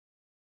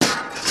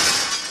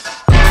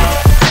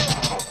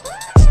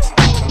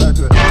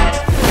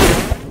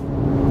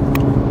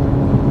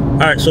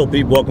Alright, so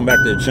people, welcome back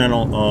to the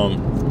channel.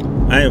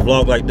 I ain't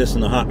vlogged like this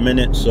in a hot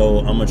minute, so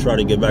I'm gonna try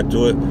to get back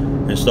to it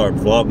and start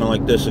vlogging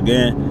like this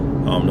again.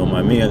 Don't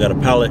mind me, I got a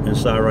palette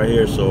inside right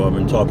here, so I've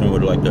been talking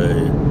with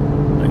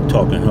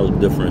talking hella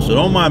different, so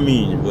don't mind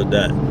me with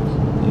that.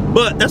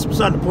 But that's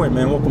beside the point,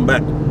 man. Welcome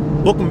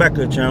back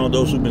to the channel,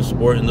 those who've been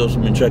supporting, those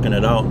who've been checking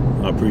it out.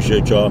 I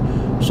appreciate y'all.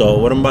 So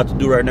what I'm about to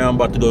do right now, I'm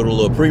about to go to a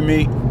little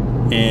pre-meet,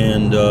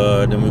 and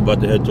then we're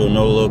about to head to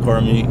another little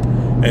car meet.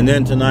 And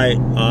then tonight,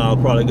 I'll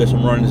probably get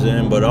some runs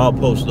in, but I'll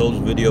post those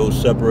videos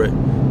separate.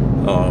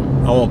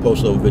 I won't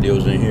post those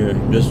videos in here.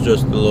 This is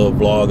just a little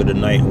vlog of the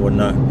night and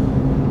whatnot.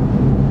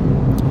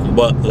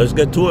 But let's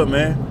get to it,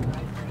 man.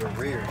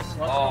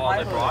 Oh,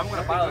 bro, I'm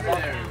gonna file this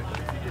off.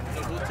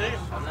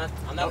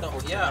 I'm not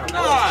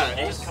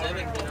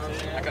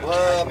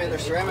well, I mean, they're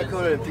ceramic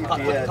coated and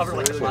PPS. Covered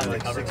like a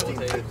plastic cover.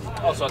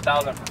 1650. Oh, so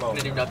 1,000 for both.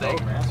 They do nothing.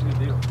 Oh, man, that's a good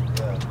deal.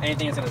 Yeah.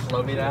 Anything that's gonna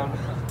slow me down?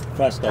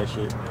 Fast guy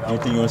shit.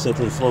 Anything you want to say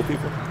to the slow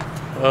people?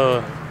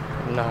 No,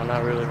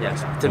 not really.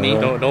 Yes. To me,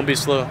 don't be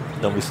slow.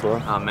 Don't be slow.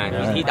 Oh man,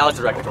 yeah. That was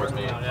directed towards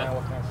me. Yeah.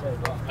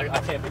 I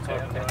can't be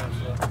talking.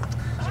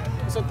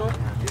 What's up, though?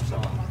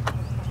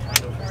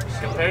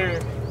 Compare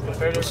to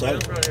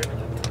Excited.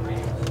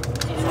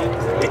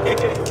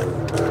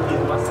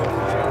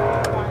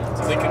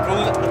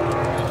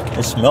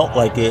 It smelled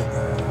like it.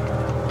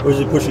 Where's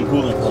it pushing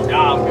coolant from?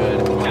 Yeah, I'm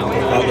good.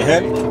 Out the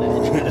head?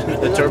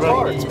 the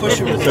turbo. It's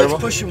pushing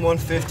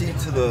 150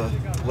 to the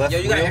left. Yeah,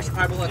 you got wheel. extra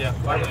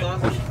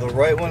fiberglass? The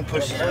right one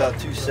pushes about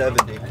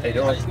 270. Hey,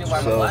 doing?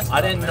 So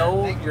I didn't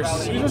know your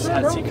seats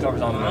had seat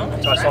covers on them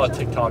until I saw a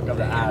TikTok of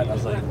the ad. I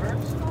was like,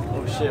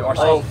 oh shit. Or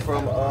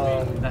from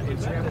that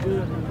Instagram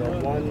dude, the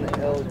one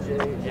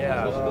LJ.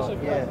 Yeah.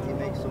 Yeah, he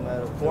makes them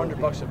out of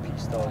 $400 a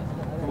piece though.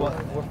 What?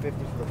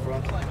 450 for the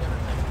front.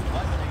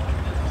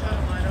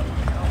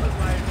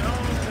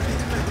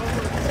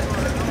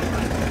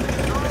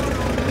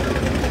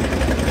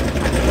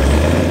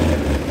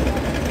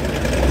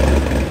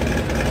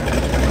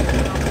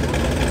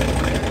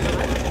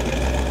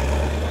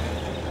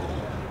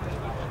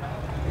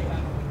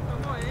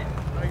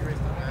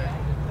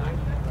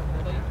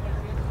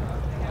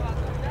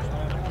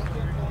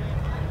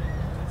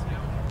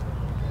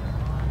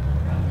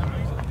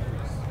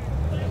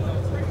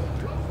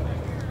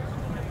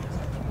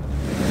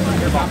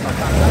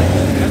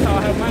 That's how I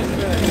have mine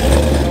today.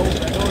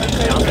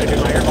 I'm gonna get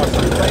my earbuds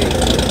on the plate.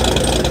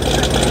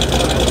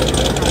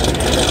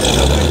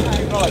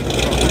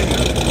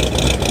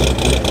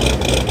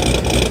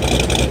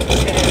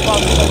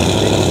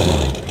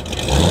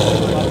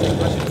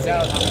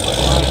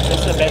 This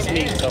is the best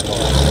meat so far.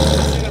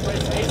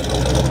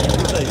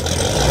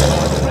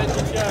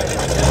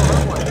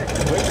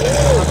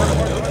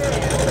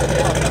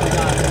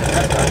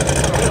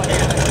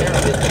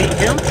 Beat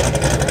him?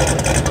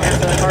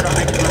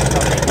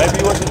 Maybe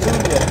he wasn't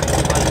tuned yet.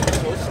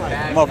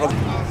 Motherfucker.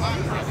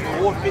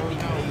 450.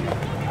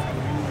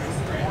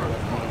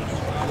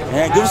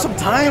 Man, give him some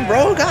time,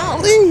 bro.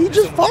 Golly, he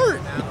just fart.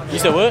 You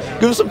said what?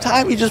 Give him some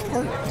time, he just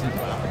fart.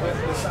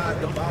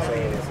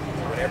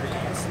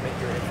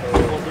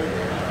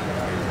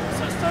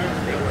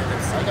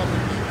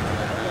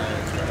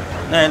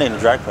 Nah, it ain't a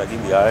drag pack,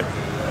 he'll be alright.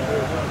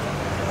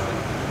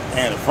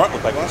 And the front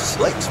look like one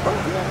slicks, bro.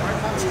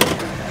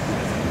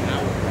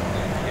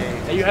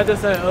 Hey, you had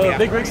this at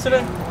Big Rigs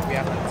today?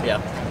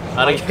 Yeah.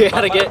 I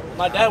had to get.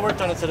 My dad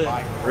worked on it today.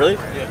 Really?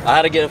 Yeah. I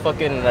had to get a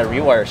fucking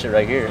rewire shit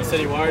right here. He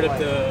said he wired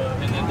up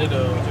and then did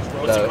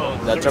what's it called?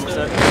 The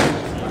thermostat.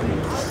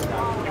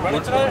 You run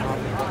it today?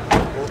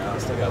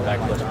 Still got back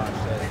clutch.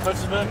 Clutch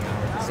is back?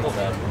 Still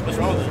bad. What's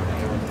wrong with it?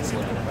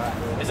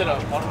 Is it a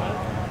automatic?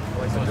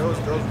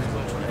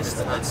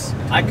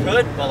 I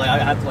could, but like I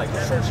have to like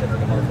short shit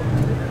like a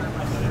motherfucker.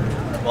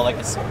 Well, like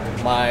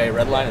my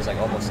red line is like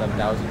almost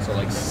 7,000, so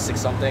like 6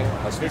 something.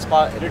 My sweet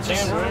spot. You're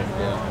tan, right?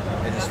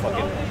 Yeah. It just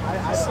fucking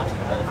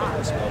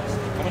motherfucker smells.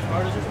 How much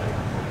power does it?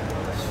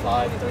 It's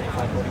 530,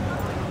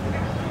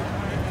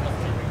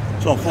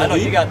 540. So on full I know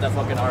E? you got that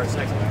fucking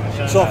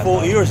RS6. So on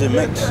full E or is it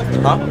mixed?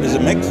 Huh? Is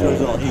it mixed or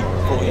is it on E?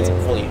 Full E. It's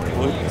fully.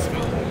 Full E.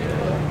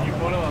 You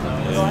put it on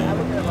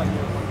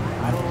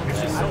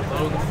it's just so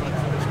low in the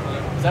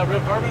front. Is that real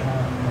carbon?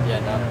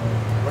 Yeah, no.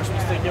 Worst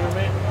mistake you ever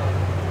made?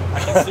 I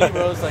can see,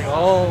 bro. It's like,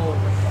 oh,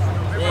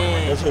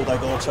 dang. That's what,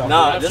 like all chocolate.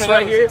 Nah, this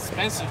right here.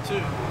 Expensive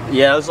too.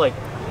 Yeah, it was like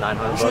You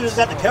 $900. should have just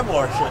got the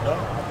Kevlar shit, though.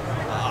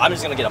 I'm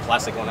just gonna get a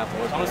plastic one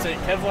afterwards. I'm gonna say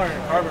Kevlar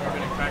and carbon are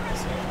gonna crack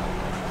this.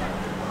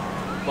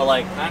 But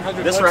like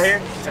 900 this bucks right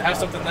here, to have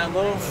something that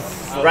low.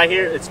 right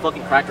here, it's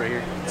fucking cracked right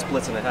here. It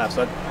splits in half.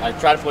 So I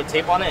tried to put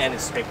tape on it and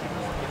it's scraped.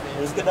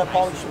 Let's get that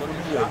polish.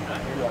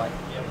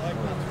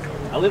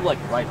 I live like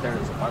right there in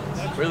this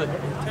apartment. Really?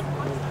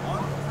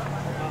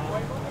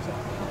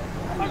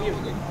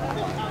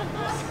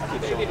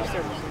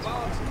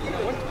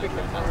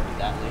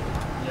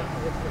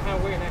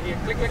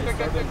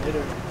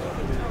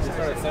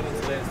 Started at 7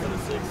 today instead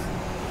of 6.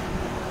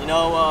 You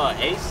know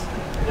Ace?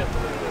 Yeah.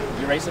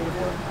 You raced him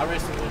before? I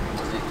raced him. Was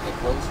it like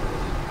close?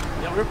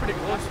 Yeah, we were pretty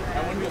close. I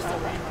wouldn't be still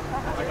beat. I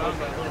got him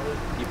by a little bit.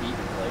 You beat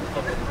him like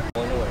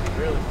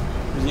Really?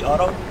 Is he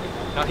auto?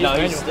 No,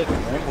 he's stick.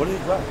 What did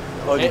he drive?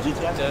 Oh, the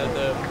GTI?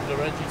 The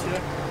red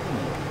GTI.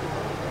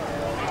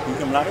 You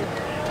coming out here?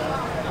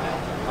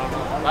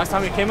 Last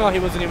time he came out, he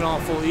wasn't even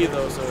on full E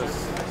though, so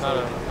it's not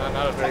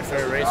a very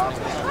fair race. So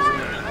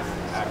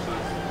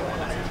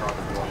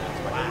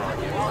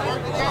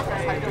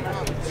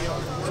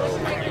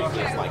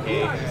it's like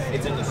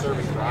it's in the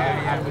service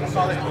drive.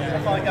 I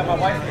finally got my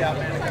wife out,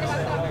 man.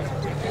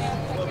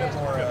 A little bit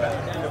more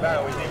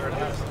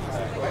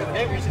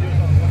maybe we should do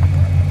something.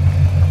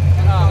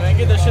 Nah, man,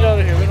 get that shit out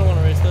of here. We don't want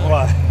to race that.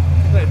 Why?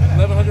 Like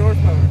 1,100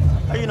 horsepower.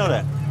 How you know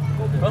that?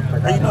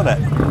 How you know that?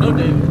 No,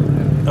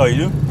 Dave. Oh, you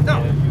do?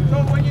 No. So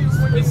when you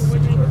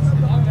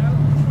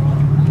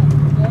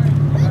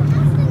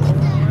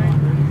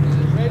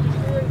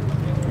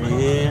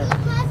Yeah.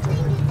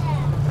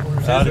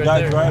 How the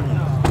guy driving?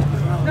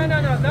 No,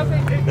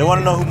 nothing. They want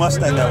to know who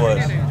Mustang that was.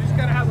 Just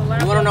gotta have the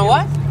last. You want to know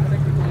what?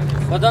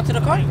 What's done to the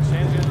car?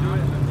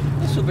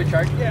 It's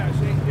supercharged. Yeah.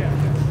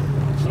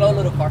 Slow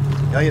little car.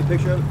 Y'all get a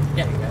picture of it?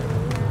 Yeah.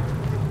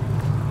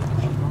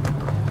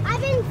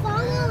 I've been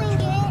following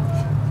it.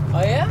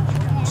 Oh yeah?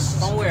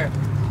 From where?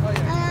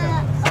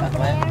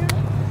 Somewhere.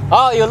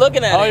 Oh, you're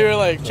looking at it. Oh, you were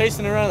like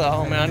chasing around.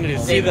 Oh man, I need to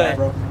see that.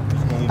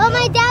 But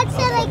my dad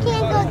said I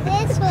can't